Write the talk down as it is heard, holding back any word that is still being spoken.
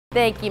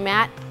Thank you,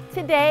 Matt.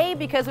 Today,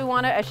 because we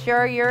want to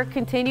assure your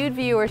continued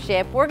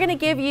viewership, we're going to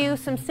give you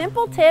some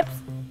simple tips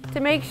to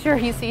make sure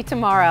you see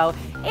tomorrow.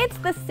 It's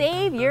the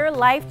Save Your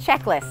Life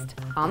checklist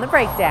on The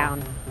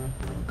Breakdown.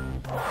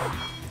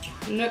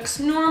 Looks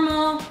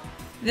normal.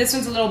 This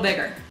one's a little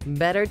bigger.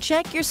 Better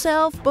check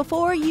yourself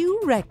before you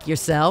wreck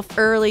yourself.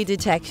 Early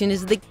detection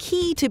is the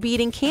key to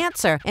beating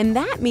cancer, and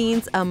that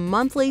means a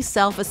monthly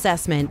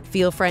self-assessment.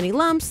 Feel for any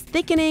lumps,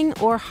 thickening,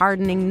 or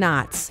hardening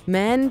knots.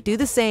 Men, do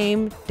the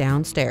same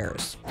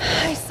downstairs.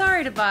 I'm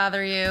sorry to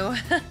bother you.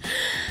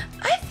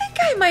 I think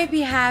I might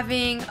be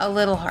having a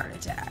little heart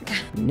attack.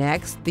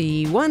 Next,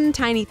 the one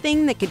tiny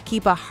thing that could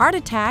keep a heart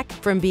attack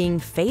from being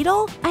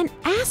fatal? An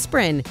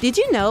aspirin. Did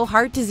you know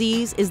heart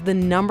disease is the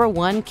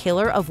 #1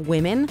 killer of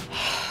women?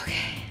 Okay.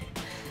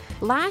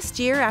 Last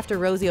year, after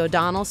Rosie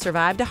O'Donnell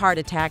survived a heart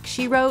attack,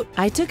 she wrote,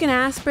 "I took an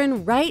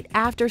aspirin right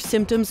after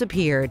symptoms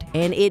appeared,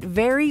 and it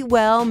very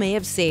well may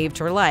have saved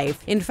her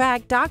life. In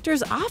fact,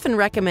 doctors often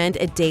recommend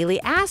a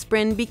daily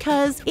aspirin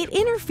because it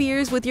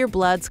interferes with your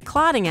blood's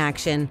clotting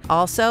action.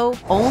 Also,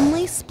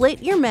 only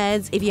split your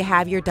meds if you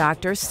have your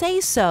doctor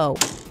say so."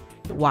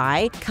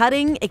 Why?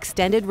 Cutting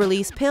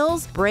extended-release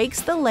pills breaks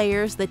the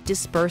layers that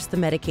disperse the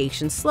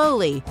medication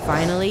slowly.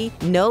 Finally,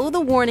 know the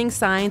warning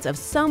signs of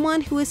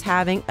someone who is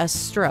having a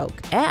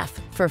stroke.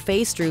 F for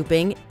face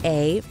drooping,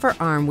 A for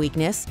arm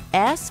weakness,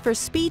 S for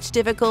speech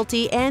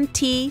difficulty, and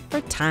T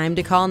for time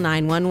to call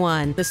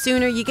 911. The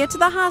sooner you get to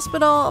the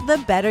hospital, the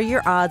better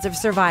your odds of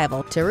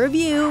survival. To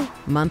review,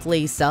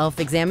 monthly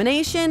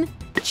self-examination,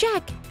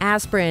 check.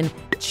 Aspirin,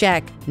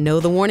 check. Know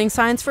the warning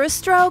signs for a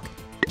stroke,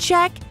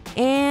 check.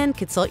 And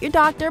consult your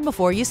doctor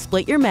before you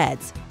split your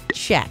meds.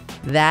 Check.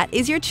 That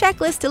is your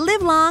checklist to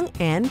live long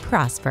and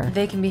prosper.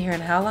 They can be here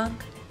in how long?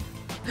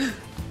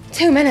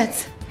 2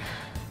 minutes.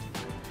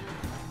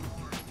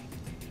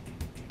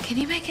 Can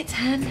you make it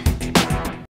 10?